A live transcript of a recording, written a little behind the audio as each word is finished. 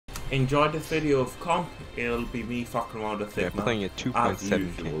enjoy this video of comp. It'll be me fucking around with it. Yeah, playing at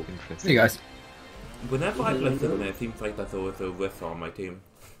 2.7k. Hey guys. Whenever I play Sigma, it seems like there's always a risk on my team.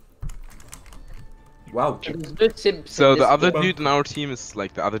 Wow. So the other dude in our team is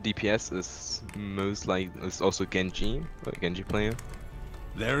like the other DPS is is also Genji, a Genji player.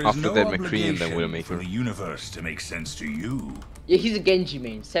 There is After no that, McCree and then obligation for Widowmaker. the universe to make sense to you. Yeah, he's a Genji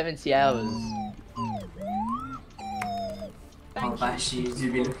main. 70 hours. Oh, Bastion,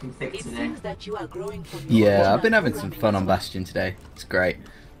 you've been looking thick today. Yeah, I've been having some fun on Bastion today. It's great.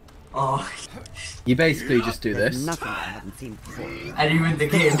 Oh. You basically just do this. And you win the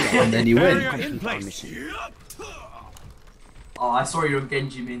game. And then you win. Oh, I saw your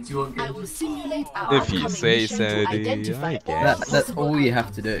Genji mains. You want Genji? If you say so, I guess. That's all you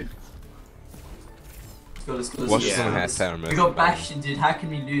have to do. Let's go. Watch someone has Terror. We got Bastion, dude. How can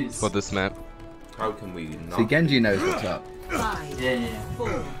we lose? For this map. How can we not? See, Genji knows what's up. 5, yeah.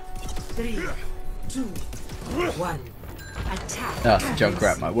 4, 3, 2, 1. Attack. That's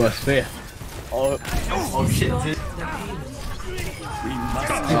Junkrat, my worst fear. Oh shit, dude.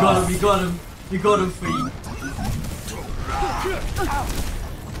 You got him. You got him free.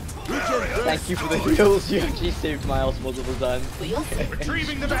 Thank you for the heals. You actually saved my ass multiple times.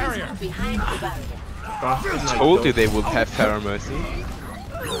 Retrieving the barrier. I told you they would have Terror Mercy.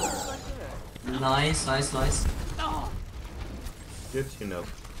 Nice. Just, you know,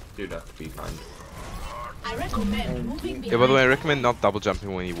 do that to be kind. I recommend moving Yeah, by the way, I recommend not double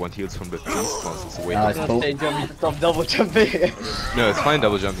jumping when you want heals from the priest, cause it's a way Nice. to... Cool. Stop double jumping. No, it's fine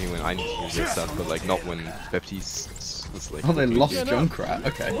double jumping when I need to use your stuff, but like not when Baptiste is like... Oh, they lost Junkrat.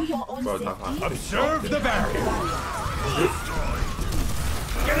 Okay. Bro, that Observe the barrier.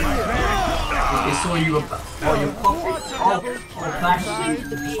 They saw you. Oh, you popped it. Oh,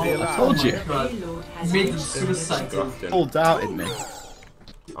 Bastion. I told you. You made them suicidal. All doubted me.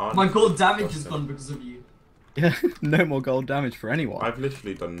 My gold damage is gone because of you. Yeah, no more gold damage for anyone. I've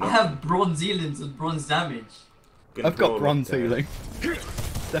literally done I nothing. have bronze healings and bronze damage. I've got bronze healing.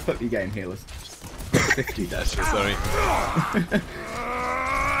 Step up your game, healers. 50 dash. Sorry.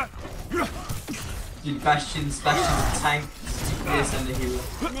 Dude, Bastion's a tank, DPS and a healer.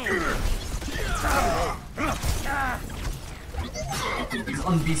 He's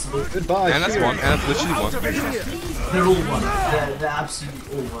unbeatable. Goodbye. And that's one, and that's literally one. They're all one. They're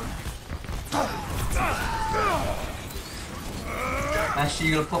absolutely all one. Bastion,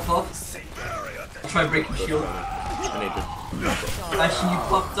 you gonna pop off? Try breaking shield. Bastion, you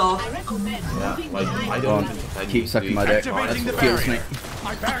popped off. Yeah, like, I Go don't on. think I Keep need sucking to my dick. That's what kills me.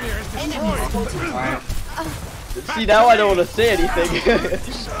 My barrier is destroyed. See, now I don't want to say anything.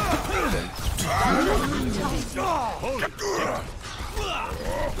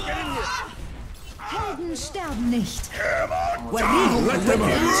 Helden sterben nicht.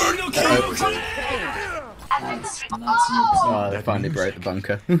 Oh, they finally broke the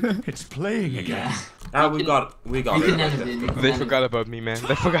bunker. It's playing again. we got You it. can end it. They forgot about me, man.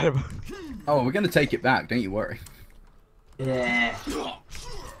 They forgot about me. Oh, we're gonna take it back, don't you worry. Yeah.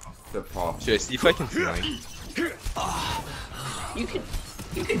 The part. Should I see if I can fly? You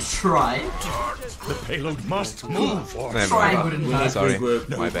can try. The payload must move. Or Never Try mind. wouldn't hurt. Sorry, We're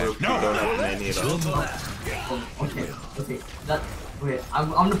my bad. We don't have many at all. Okay. Wait, I'm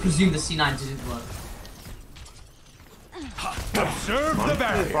gonna presume the C9 didn't work. observe the If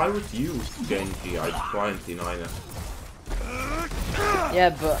barrier. I was you, Genji, I'd try and deny it. Yeah,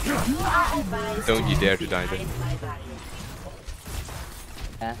 but Don't you dare to die then.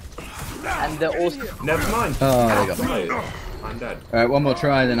 yeah. And they're also Never mind. Oh, they got me. Right. I'm dead. Alright, one more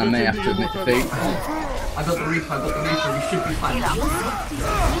try, then I may have to admit defeat. I got the Reaper. We should be fine.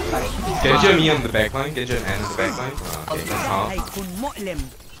 Get your me on the backline, get your hand in the backline. Okay, that's hard.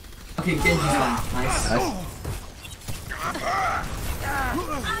 Okay, Genji's fine. Nice.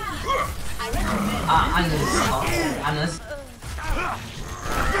 Anna's.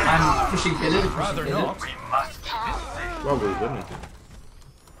 I'm pushing Billy. Rather not. Well, we wouldn't.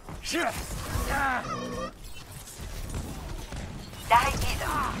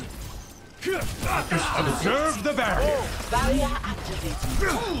 Observe the barrier.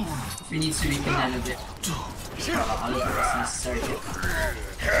 If we need to, we can end it. I'll look at what's necessary.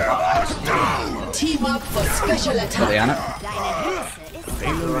 Team up for special Got attack. the Anna.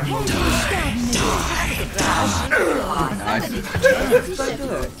 Nice.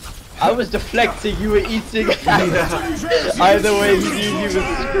 I was deflecting, you were eating. Either way, you knew he was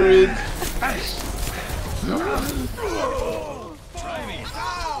screwed.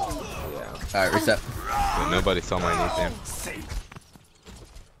 Alright, reset. But nobody saw my name there.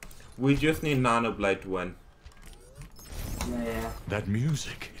 We just need Nano Blade to win. Yeah. That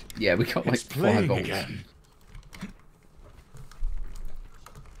music. Yeah, we got like It's 5 playing goals. again.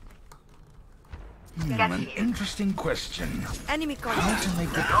 An interesting question. Enemy How contact. to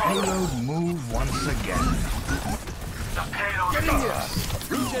make the payload move once again?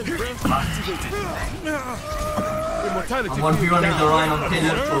 I'm 1v1 with the Ryan on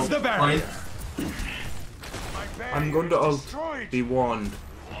payload for point. I'm going to ult. Be warned.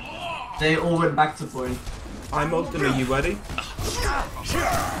 They all went back to point. I'm ulting. Are you ready?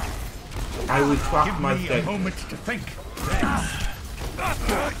 I will trap Give my me a stick. moment to think.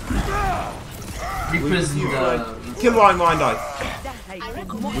 Reaper's in the... Kill Ryan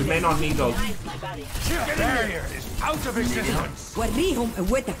Dice. We may not need ult. Barrier is out of existence. وريهم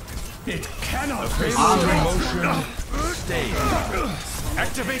قوتك. It cannot be motion. Stay.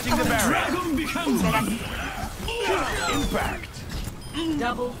 Activating the barrier. Impact.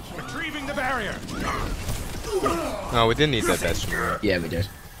 Double Retrieving the barrier. No, we didn't need that bastion. Yeah, we did.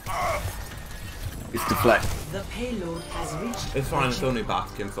 It's deflect. The payload has reached. It's fine. It's only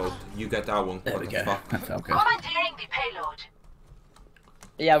bastion ult. You get that one. There What we the go. fuck? That felt good. Commandeering the payload.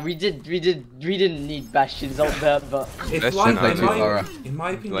 Yeah, we didn't need Bastion's ult there, but It's Bastion like, too far. in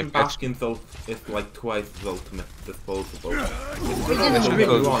my opinion, Like Bastion's ult is like twice the ultimate disposable. It's Bastion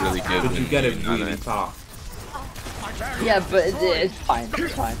really ult's wrong, really good but you when get it you really know it. fast. yeah, but it's fine.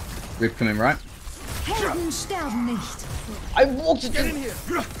 It's fine. Rip coming right. Helden sterben nicht. I walked it in here.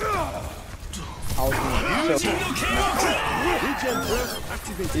 I was so...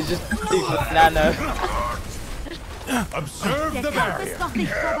 He's just nano. Observe the Der Kampf barrier. ist noch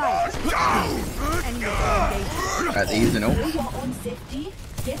nicht vorbei. Enemy engaged. Right, they're using ult. Your own safety.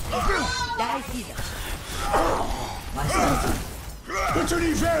 Get in. Da ist dieser.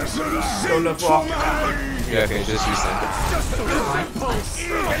 Don't know what. Yeah, okay, just use that.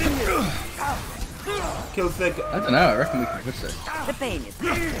 Kill Sig. I don't know, I reckon we can push it. The pain is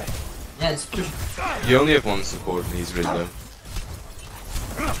Yeah, it's push. You only have one support and he's really low.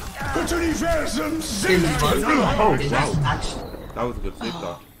 Stingy one. Oh, Is wow. that action? That was a good Sig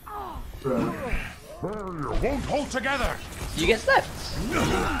though. Bro. Barrier won't hold together. You get slapped.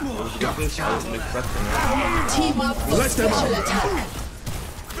 That was a good Sig. I wasn't expecting it. Team up for special attack.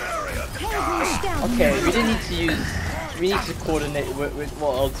 Helden sterben Okay, we didn't need to use. We need to coordinate with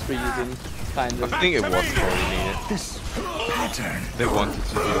what ults we're using, kind I of. think it was coordinated. This pattern. They wanted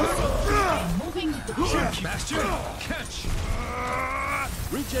to do it. moving to Bastion. Catch.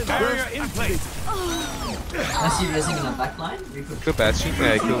 Barrier in place. I see racing in the back line. Reaper. Kill bastion?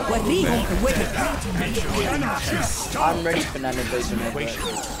 Yeah, kill. وريهم قوتك. I'm ready for nano base whenever.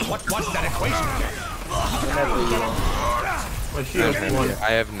 What's that equation again? Whenever you want. My shield's one.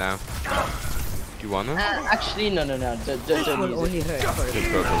 I have now. Do you wanna? Actually, no. Don't Will use it. only hurt first. Good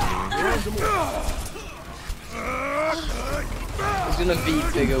purpose. It's gonna be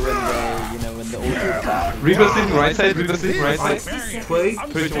bigger when when the ult is back. Reaper's in right side, Reaper's in right side. Play.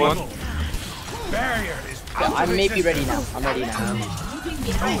 31. Barrier is Yeah, I'm maybe ready now. I'm ready now.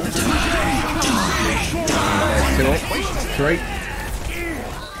 There's 2 ult. 3.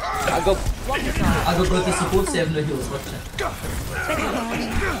 I'll go. I got both the supports, they have no heals. Watch it.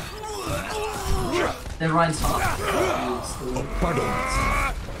 Then Ryan's half.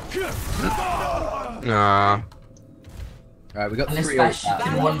 Nah. Alright, we got Unless 3 Bash ults.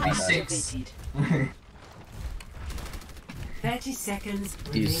 can 1v6. 30 seconds.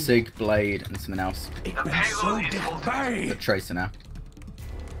 Use Sig, Blade, and something else. Barrier. The Tracer now.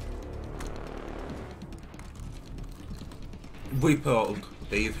 Reaper ult.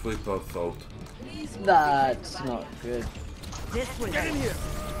 They use Reaper ult. That's not good. This will help.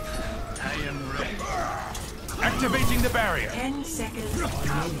 Activating the barrier. 10 seconds.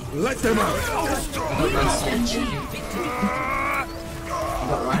 Let them out. You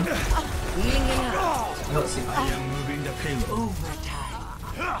got Ryan? You got Sig. Moving the payload.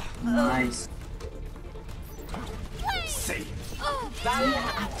 Overtime. Nice. Safe. Barrier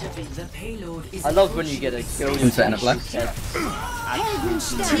activate. The payload is. I love when you get a kill. I'm setting up left. Helden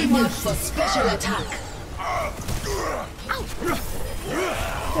sterben. Team up for special attack.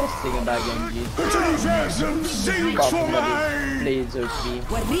 Testing about Genji. Sing Apart for from that, mine. Blades OP.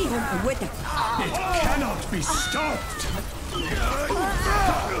 وريهم قوتك. It cannot be stopped.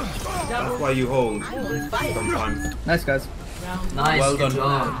 That's why you hold sometimes. Nice, guys. Nice. Well Good done.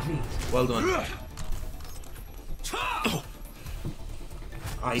 job. Well done.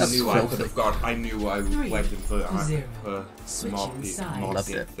 I That's knew I filthy. could have got. I knew I went in for Switching Marky, sides. Loved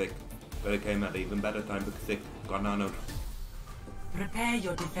it. Thick, but it came at an even better time because Thick got nanoed. Prepare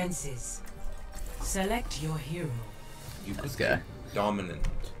your defenses. Select your hero. You could Let's go. dominant.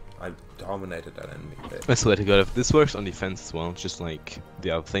 I dominated that enemy. I swear to God, if this works on defense as well, just like the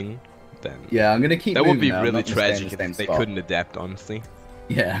other thing, then Yeah, I'm gonna keep. that would be moving now, really not gonna stay in tragic the same if they spot. couldn't adapt, honestly.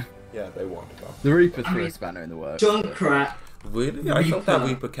 Yeah, Yeah, they won't. the Reaper threw a spanner in the works. Junkrat. Really? I thought that Reaper.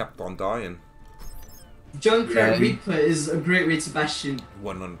 Reaper kept on dying. Junkrat Yeah. Reaper is a great way to Bastion.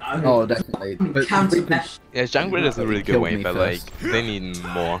 100. Oh, definitely. But Counter Reaper, Bastion. Yeah, Junkrat is a really good Killed way, me but first. like they need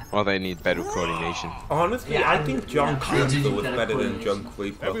more, or they need better coordination. Honestly, Yeah, I think Junk yeah, Reaper was better better than coordination. Junk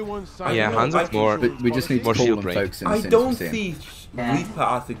Reaper. Everyone's I Yeah, don't know, Hanzo's I think- more. but we just need to More call shield them break. folks in I as soon as don't we see 'em. see Yeah. Reaper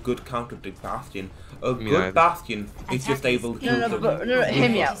as a good counter to Bastion. A Me good neither. Bastion is just able to No, kill no, but no, hear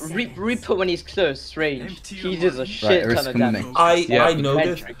me out. Reaper when he's close range, he does a shit Right, ton of come with me. damage. Yeah. I know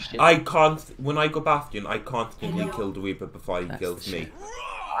this. Metric shit. I can't. When I go Bastion, I constantly kill the Reaper before he kills me.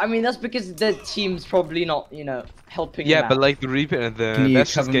 I mean, that's because the team's probably not, you know, helping Yeah, him but out. like the Reaper and Can the you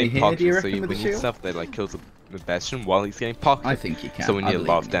Bastion's cover me getting here, do you pocket, so reckon, you with the need shield? stuff that like kills the Bastion while he's getting pocket. I think you can. So we I need a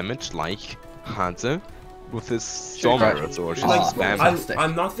lot of believe damage, like Hanzo with his Right. Sombra, or just Ah, spam. fantastic.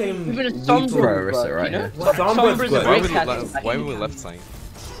 I'm not saying Even a Reaper. Sombra, Orisa bro, right you know? here. Sombra's Sombra's good. a Why great were we cat. why were we left side?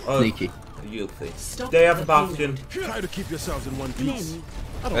 Sneaky. You'll see. They have a Bastion. Try to keep yourselves in one piece.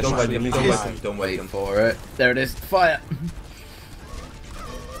 Don't wait him. Don't wait him. Don't wait Wait him. for it. There it is. Fire.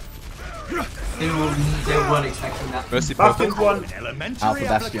 They weren't expecting that. Mercy Bastion's purple. one. Elementary Alpha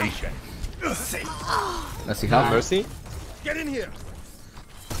Bastion. application. Let's see how. Mercy. Get in here.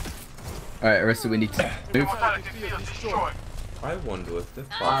 Alright, Arista, we need to move. I wonder if this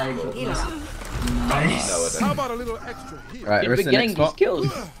I possible. got this. No, Nice. it How isn't. about a little extra here? Alright, You've been Arista, getting next these spot. kills.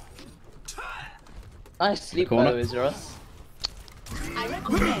 Nice sleep, by Corner. the way, Zeros.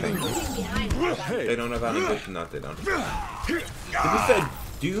 They don't have any vision that they don't. To be fair,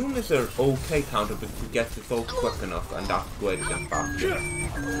 Doom is an okay counter because he gets his ult quick enough, and that's great against Bastion.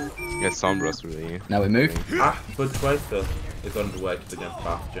 Yeah, Sombra's really. Now we move. But Tracer is underrated against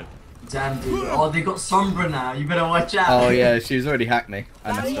Bastion. Damn, dude. Oh, they got Sombra now. You better watch out. Oh yeah, she's already hacked me.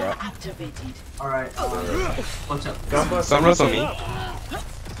 I messed her up. Activated. Alright. Watch out. Sombra's on me.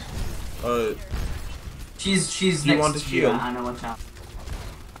 She's You next want a to shield? you, Anna. Watch out.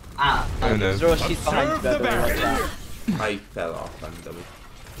 Ah. Oh no. Zeros, she's behind you, by the way, watch out. I fell off and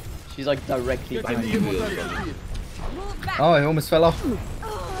She's like directly Get behind in you. here with that shield. Oh, I almost fell off.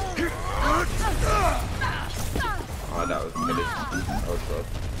 oh, that was good. That was good.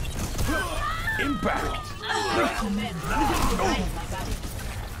 Impact.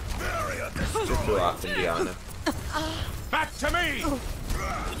 Just go after Indiana. Back to me.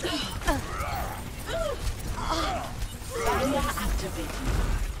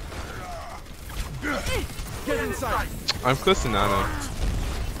 Get inside. I'm close to Nano.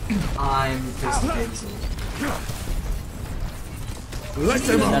 I'm just amazing. Let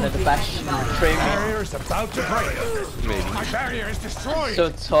them None of the Bastion training. Barrier is about to break. Maybe. My barrier is destroyed. So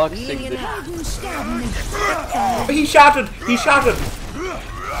toxic. He shattered! He shattered!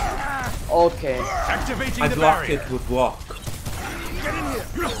 Okay. Activating I the blocked barrier. it with rock.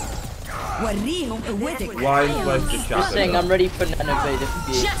 وريهم قوتك. Why was the Just shatter? saying, I'm ready for Nanovator to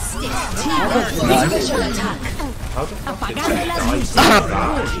be. Justice. Team special attack. How the fuck did Apagando they las die?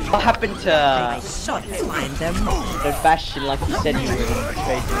 luces. What happened to Should find them. the Bastion like you said you were going to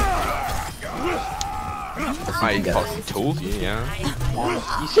trade? I fucking told you, yeah.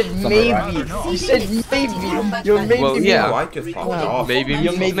 You said maybe. You said maybe. Your maybe. Well, Oh, yeah. I just popped off. Maybe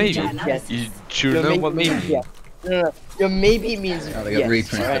Your means maybe. maybe. Yes. You sure Your know what maybe? Yeah. No. Your maybe means Oh, they got yes.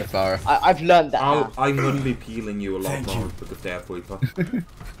 Reaper instead Right? of Farah. I've learned that now. I'm gonna be peeling you a lot more because they have Reaper.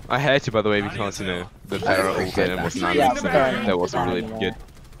 I had to, by the way, because you know the Terra ult and was not Yeah, so fair. that wasn't really good.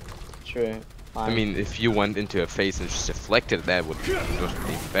 True. I mean, if you went into a phase and just deflected, that would be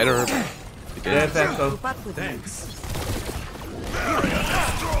better. There's Echo.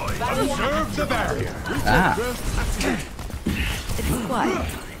 Observe the barrier. Ah, It's quiet.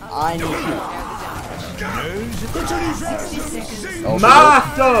 I need to. oh,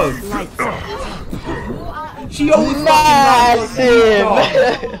 Massive! She always Massive!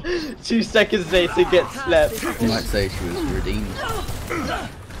 2 seconds later, get slept. you might say she was redeemed.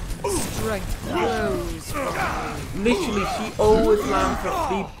 Literally, she always lands her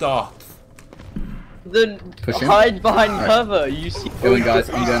sleep dots. Then Push him. hide behind Right. cover. You see. Going guys,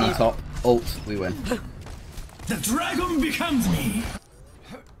 I'm going on top. Ult, we win. The dragon becomes me.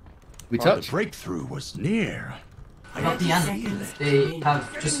 We The touch. breakthrough was near. Not the end. They have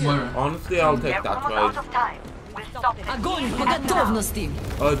just Moira. Honestly, I'll take that trade. Огонь по готовности.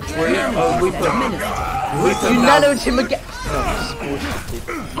 Reaper You now. nanoed him again.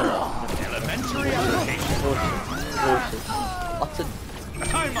 Elementary application. Utter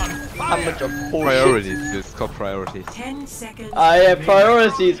I'm on How fire. much of horseshit. Priorities. It's called priorities. 10 seconds. Yeah,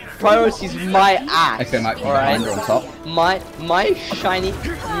 priorities. Priorities, my ass. Okay, Mike, Alright. on top. My shiny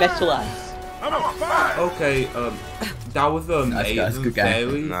metal ass. I'm on fire. Okay, that was Nice, guys, amazing good game.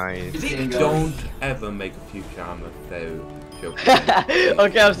 fairy. Nice. Don't ever make a future armor fairy joke.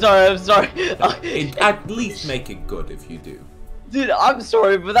 Okay, I'm sorry. At least make it good if you do. Dude, I'm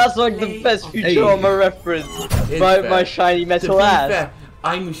sorry, but that's like the best Futurama reference. It's My fair. shiny To metal be ass. fair,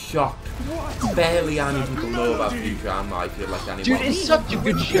 I'm shocked. Barely any people know about Futurama, I feel like anymore. Dude, it's such a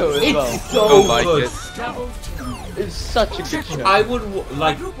good show as well. It's so Don't like good. it. It's such a good show. I would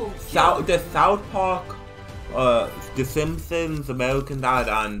like the South Park, The Simpsons, American Dad,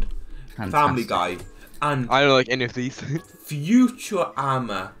 and Family Fantastic. Guy, and I don't like any of these.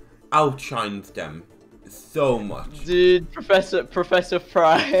 Futurama outshines them so much. Dude, Professor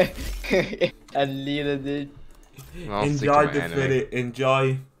Fry and Lena, dude. I'll stick to Enjoy my this anime. video.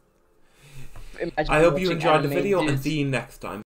 Enjoy. Imagine I hope you watching enjoyed the anime, video dude. and see you next time.